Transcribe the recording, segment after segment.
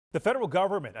The federal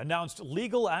government announced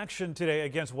legal action today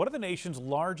against one of the nation's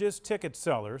largest ticket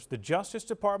sellers. The Justice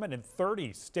Department and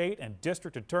 30 state and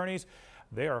district attorneys,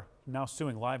 they are now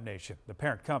suing Live Nation, the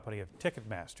parent company of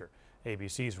Ticketmaster.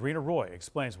 ABC's Rena Roy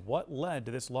explains what led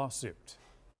to this lawsuit.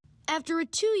 After a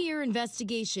 2-year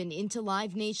investigation into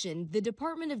Live Nation, the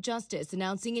Department of Justice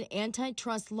announcing an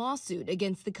antitrust lawsuit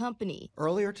against the company.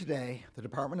 Earlier today, the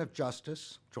Department of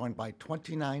Justice, joined by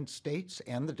 29 states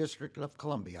and the District of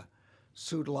Columbia,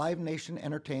 sued Live Nation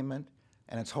Entertainment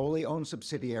and its wholly owned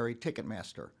subsidiary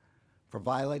Ticketmaster for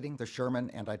violating the Sherman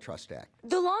Antitrust Act.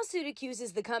 The lawsuit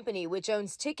accuses the company, which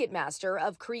owns Ticketmaster,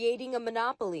 of creating a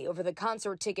monopoly over the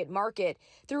concert ticket market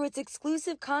through its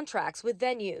exclusive contracts with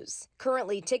venues.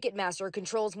 Currently, Ticketmaster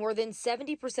controls more than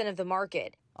 70% of the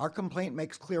market. Our complaint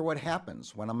makes clear what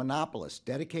happens when a monopolist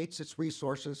dedicates its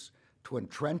resources to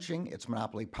entrenching its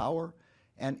monopoly power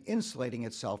and insulating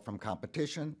itself from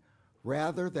competition,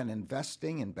 rather than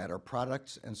investing in better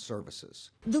products and services.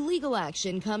 The legal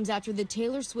action comes after the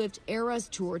Taylor Swift Eras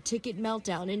Tour ticket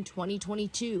meltdown in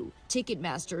 2022.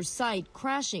 Ticketmaster's site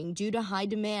crashing due to high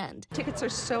demand. Tickets are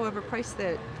so overpriced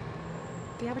that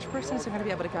the average person isn't going to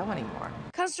be able to go anymore.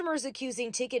 Customers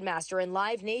accusing Ticketmaster and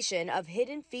Live Nation of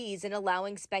hidden fees and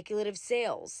allowing speculative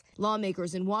sales.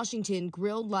 Lawmakers in Washington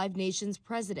grilled Live Nation's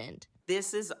president.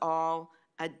 This is all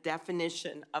a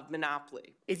definition of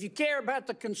monopoly. If you care about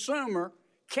the consumer,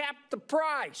 cap the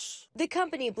price. The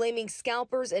company blaming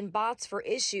scalpers and bots for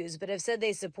issues, but have said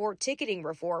they support ticketing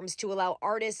reforms to allow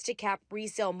artists to cap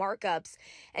resale markups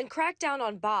and crack down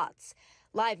on bots.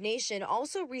 Live Nation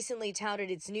also recently touted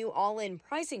its new all-in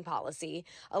pricing policy,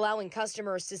 allowing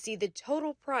customers to see the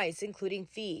total price, including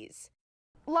fees.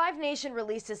 Live Nation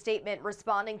released a statement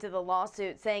responding to the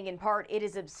lawsuit, saying in part it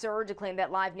is absurd to claim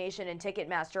that Live Nation and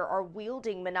Ticketmaster are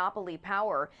wielding monopoly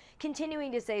power,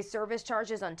 continuing to say service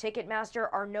charges on Ticketmaster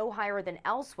are no higher than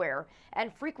elsewhere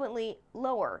and frequently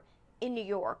lower. In New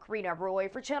York, Rena Roy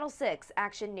for Channel 6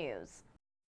 Action News.